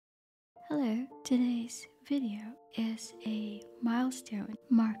Hello, today's video is a milestone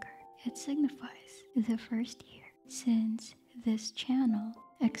marker. It signifies the first year since this channel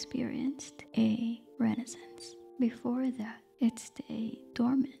experienced a renaissance. Before that, it stayed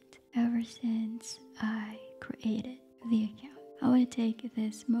dormant ever since I created the account. I want to take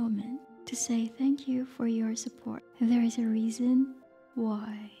this moment to say thank you for your support. There is a reason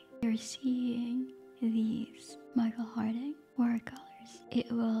why you're seeing these Michael Harding Watercolors.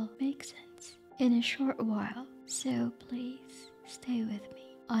 It will make sense in a short while, so please stay with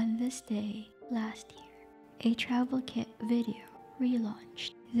me. On this day last year, a travel kit video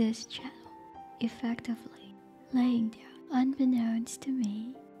relaunched this channel, effectively laying down, unbeknownst to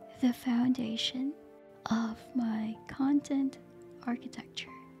me, the foundation of my content architecture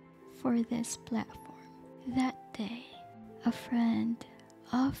for this platform. That day, a friend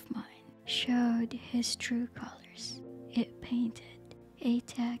of mine showed his true colors. It painted a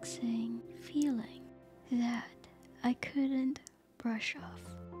taxing feeling that I couldn't brush off.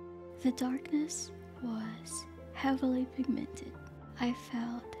 The darkness was heavily pigmented. I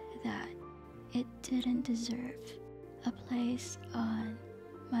felt that it didn't deserve a place on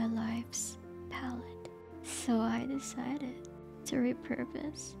my life's palette. So I decided to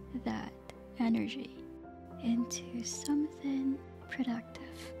repurpose that energy into something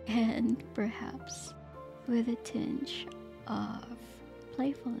productive and perhaps with a tinge of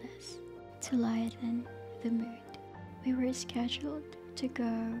playfulness to lighten the mood. We were scheduled to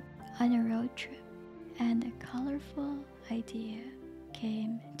go on a road trip, and a colorful idea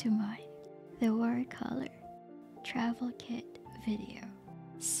came to mind: the Watercolor travel kit video.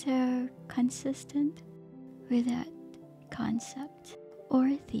 So consistent with that concept or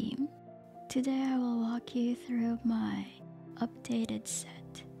theme, today I will walk you through my updated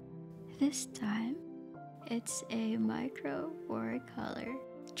set. This time, it's a micro watercolor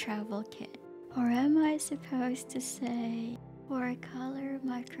travel kit. Or am I supposed to say watercolor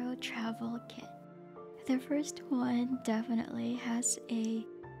micro travel kit? The first one definitely has a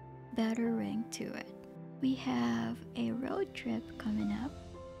better ring to it. We have a road trip coming up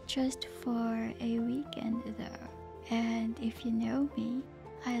just for a weekend though. And if you know me,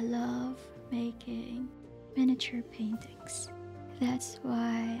 I love making miniature paintings. That's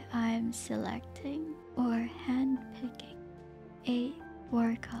why I'm selecting or handpicking 8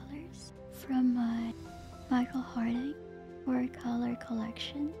 watercolors from my Michael Harding Watercolor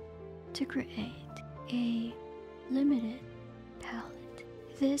collection to create a limited palette.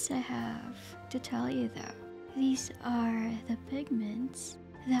 This I have to tell you though, these are the pigments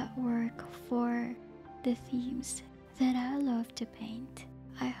that work for the themes that I love to paint.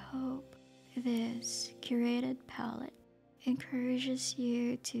 I hope this curated palette encourages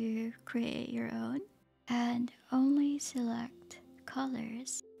you to create your own and only select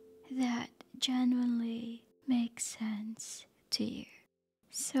colors that genuinely make sense to you.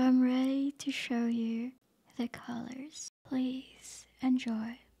 So I'm ready to show you the colors. Please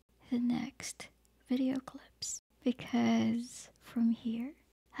enjoy the next video clips, because from here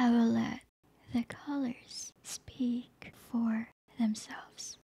I will let the colors speak for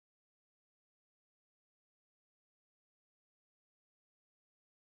themselves.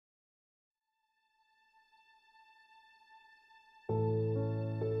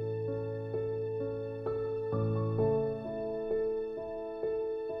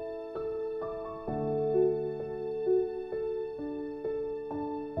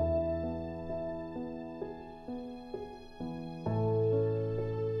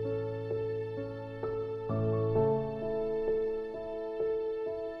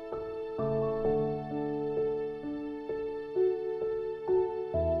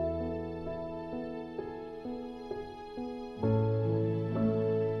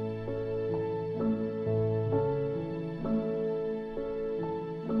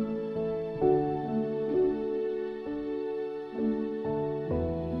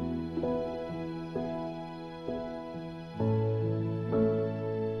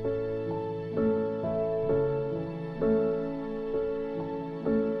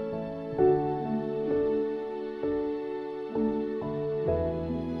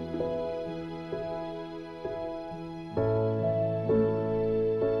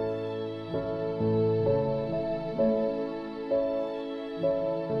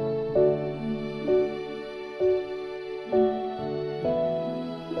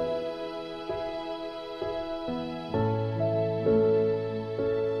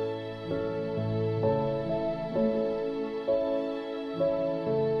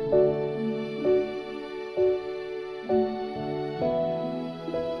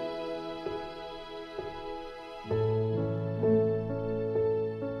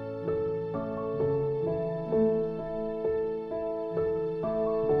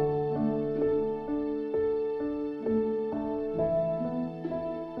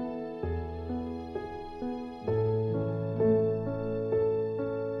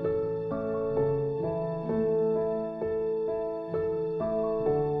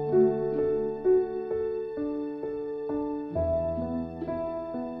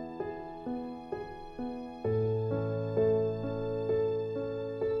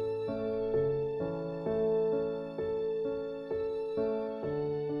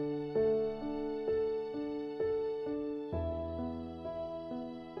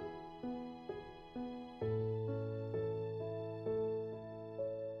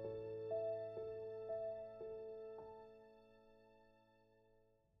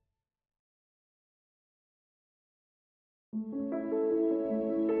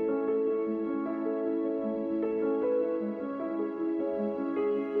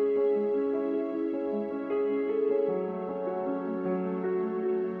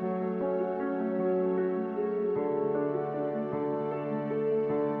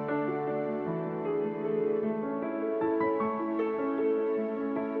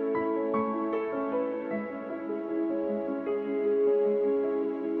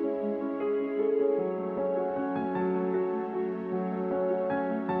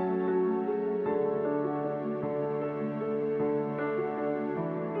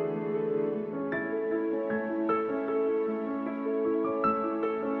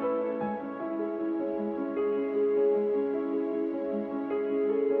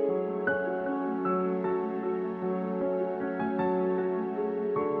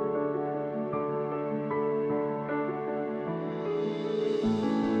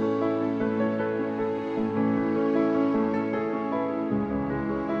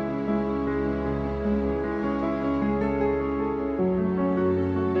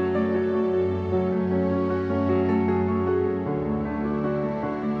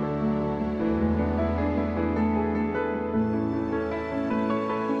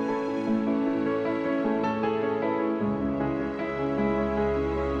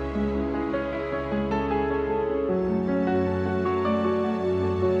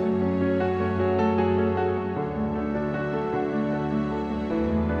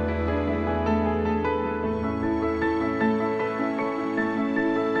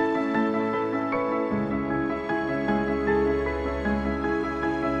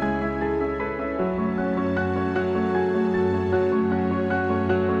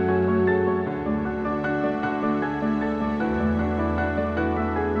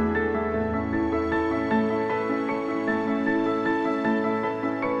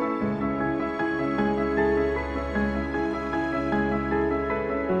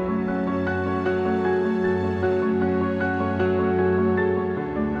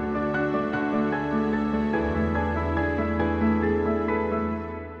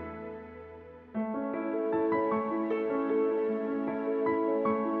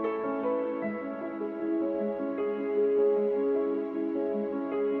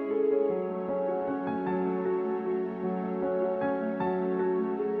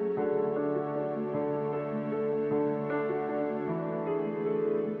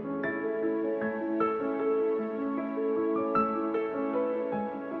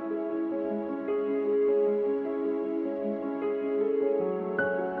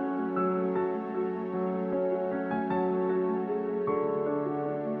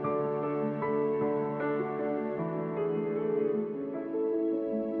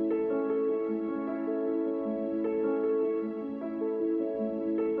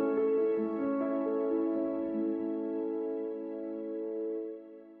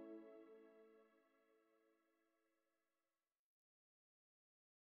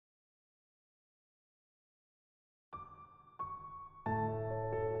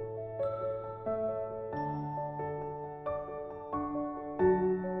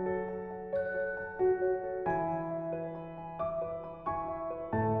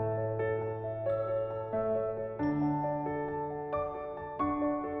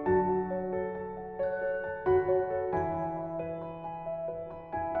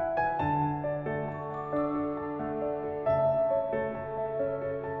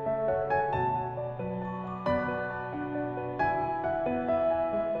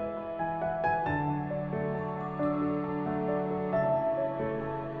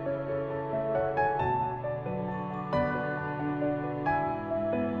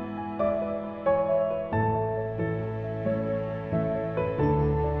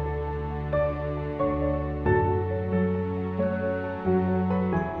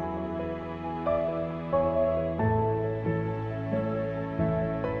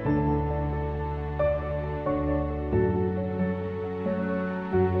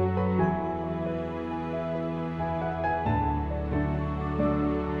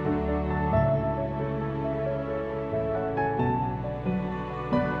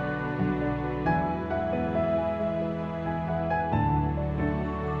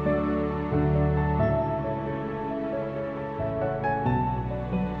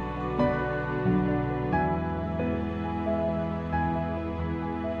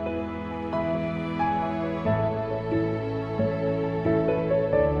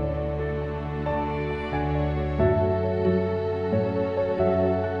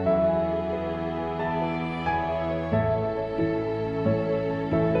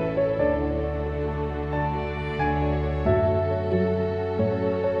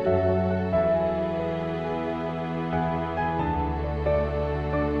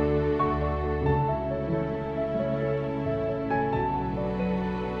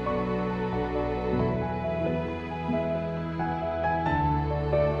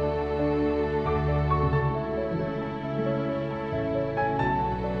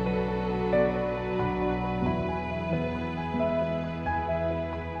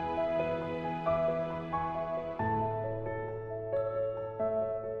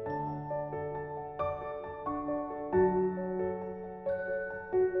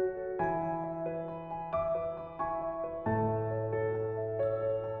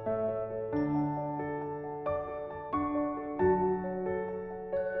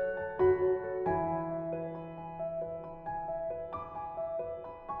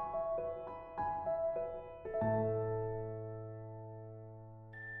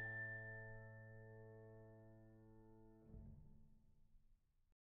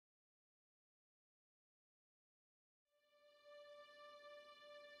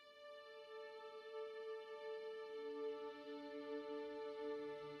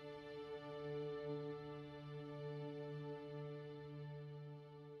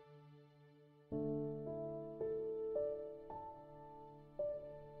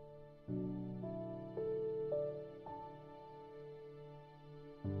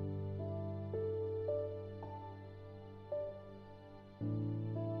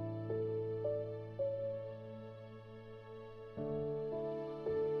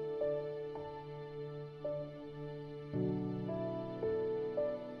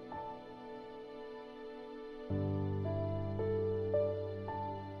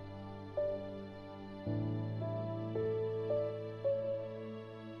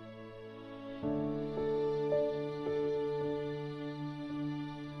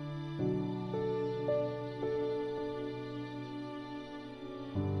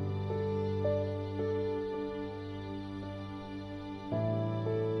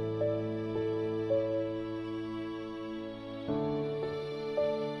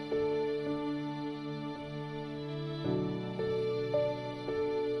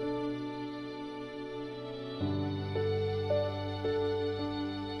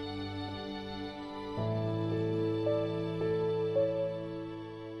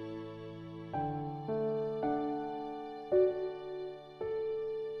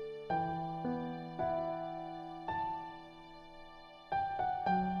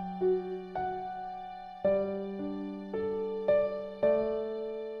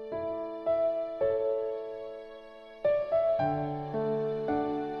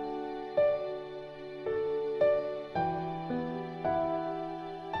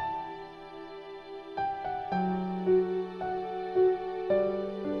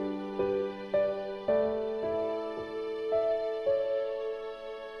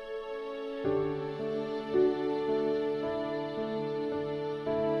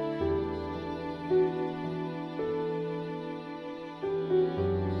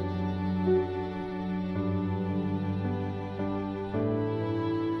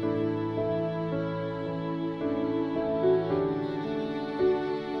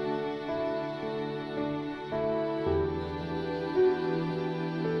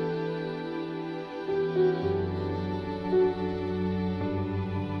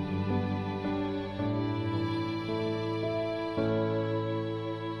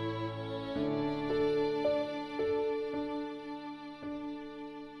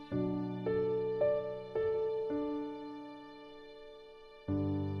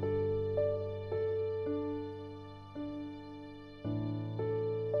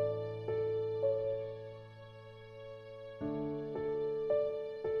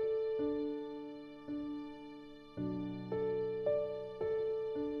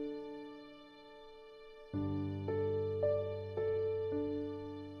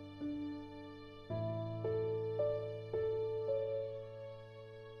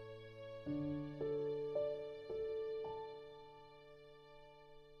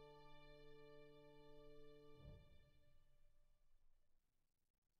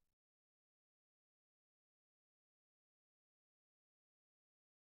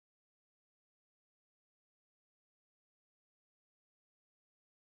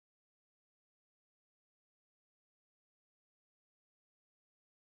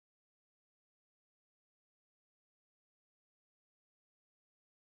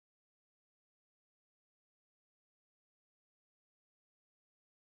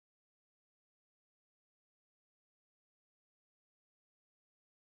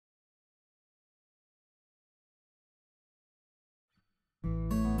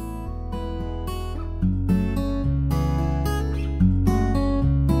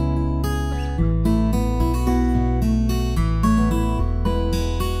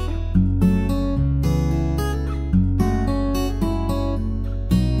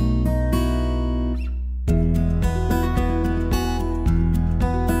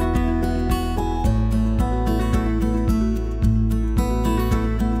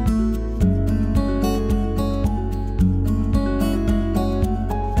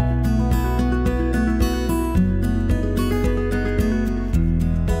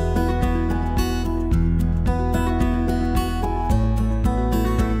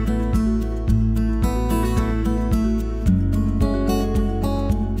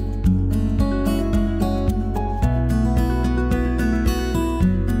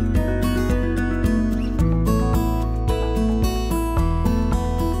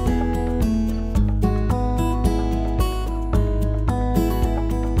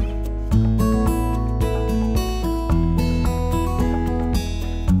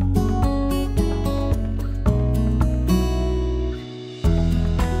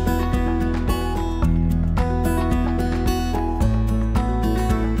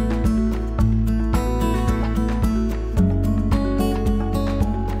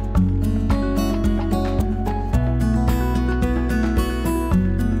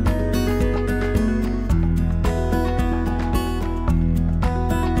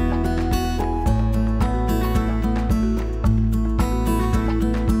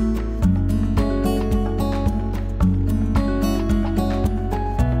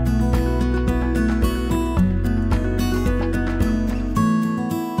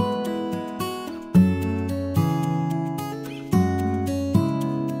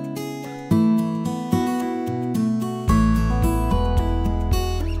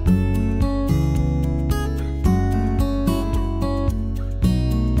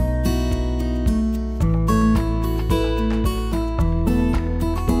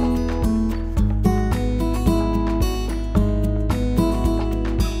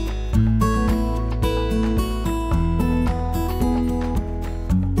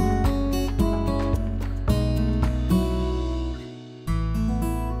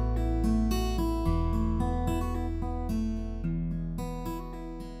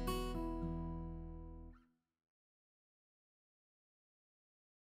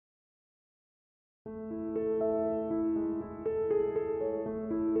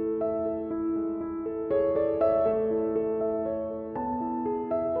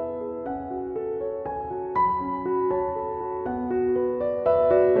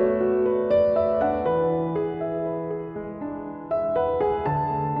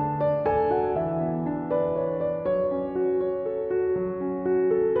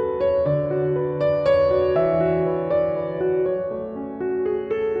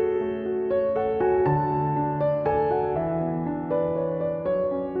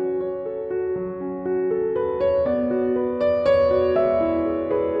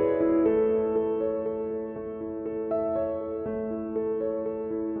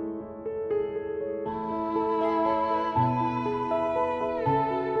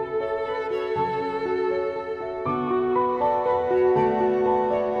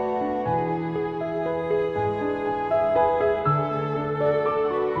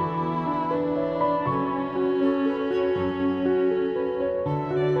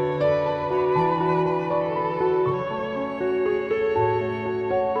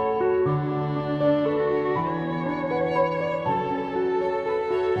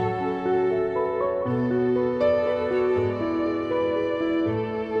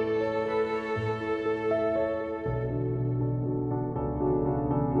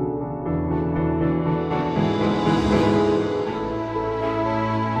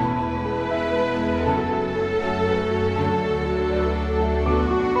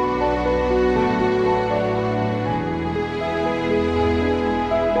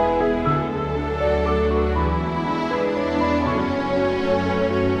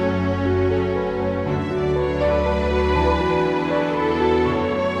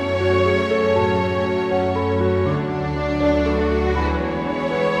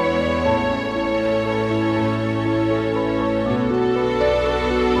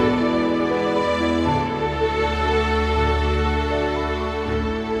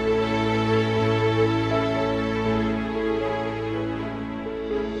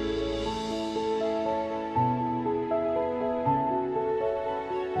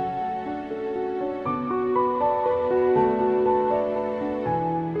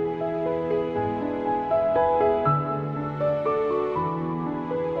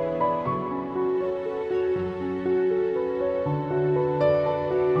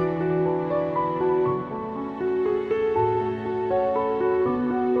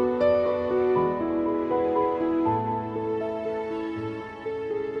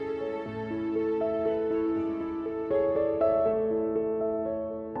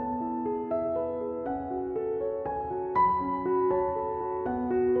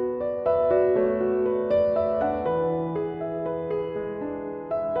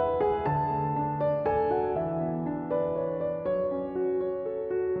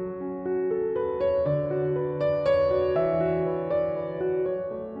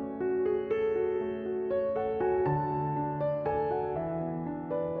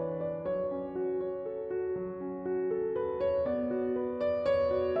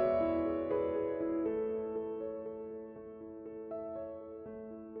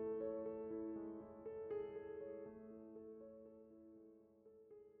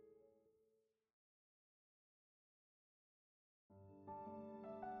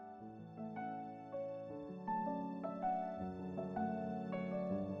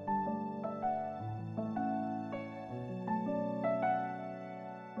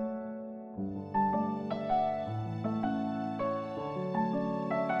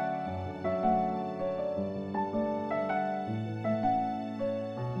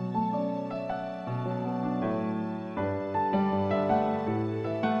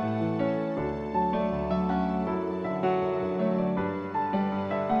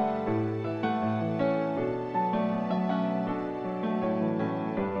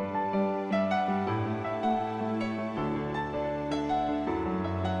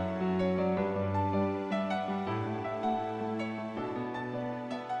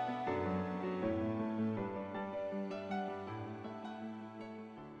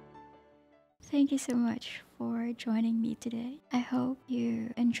 thank you so much for joining me today. I hope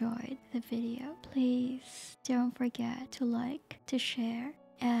you enjoyed the video. Please don't forget to like, to share,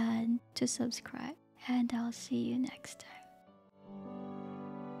 and to subscribe. And I'll see you next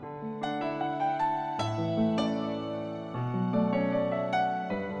time.